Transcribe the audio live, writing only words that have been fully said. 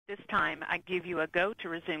this time, I give you a go to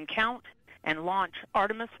resume count and launch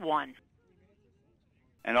Artemis I.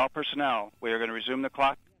 And all personnel, we are going to resume the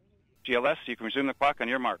clock. GLS, you can resume the clock on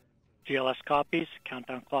your mark. GLS copies.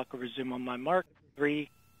 Countdown clock will resume on my mark. 3,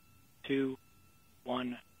 2,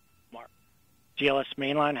 1, mark. GLS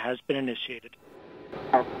mainline has been initiated.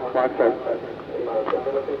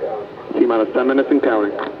 T-minus 10 minutes and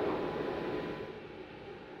counting.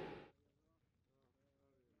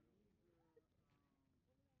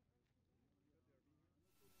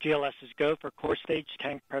 GLS is go for core stage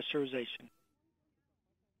tank pressurization.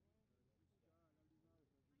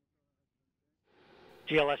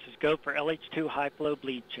 GLS is go for LH2 high flow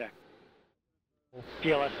bleed check.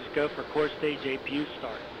 GLS is go for core stage APU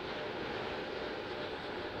start.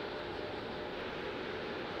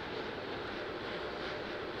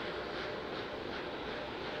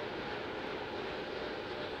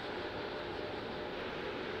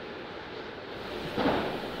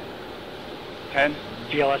 Ten.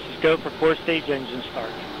 GLS is go for core stage engine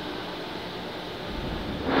start.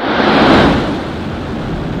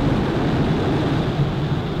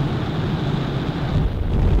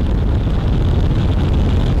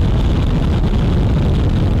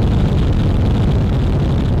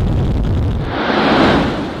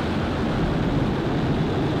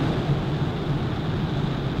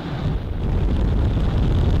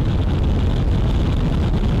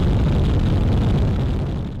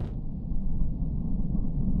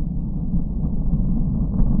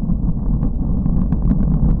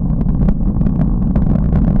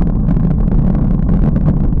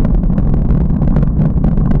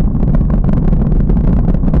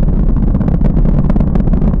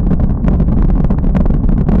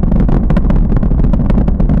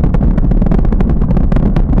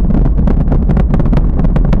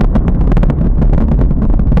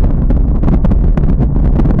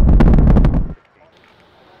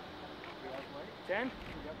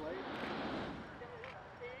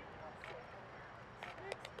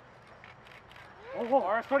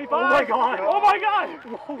 RS-25! Oh my god! Oh my god!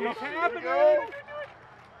 It's happening!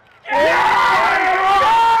 Yeah!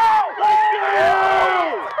 Let's go!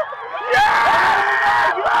 Yeah!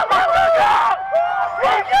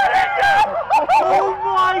 We're getting it! Oh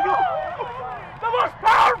my god! The most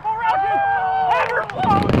powerful rocket ever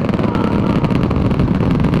flown!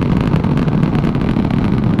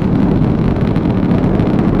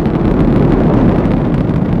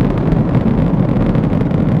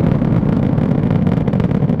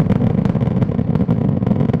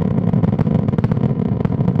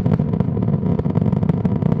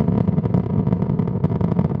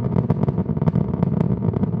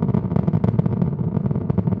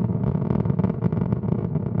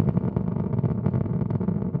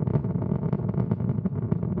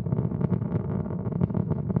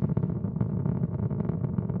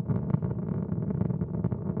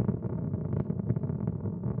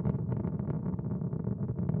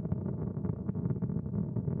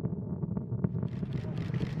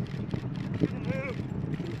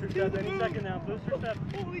 Booster any second now. Booster step.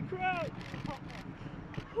 Holy crap!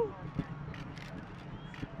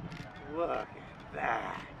 Look at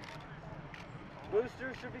that.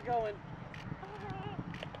 Booster should be going.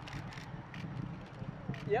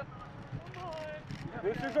 Yep.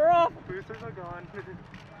 Boosters are off. Boosters are gone.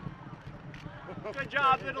 Good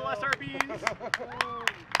job, little SRBs.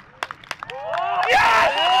 Oh,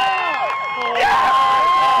 yes! Oh,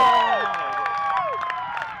 Yes!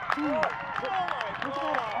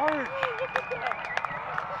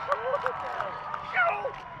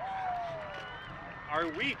 Are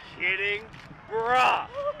we kidding? Bruh!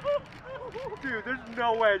 Dude, there's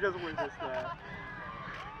no way I just witnessed that.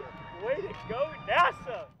 Way to go,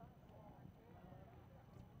 NASA!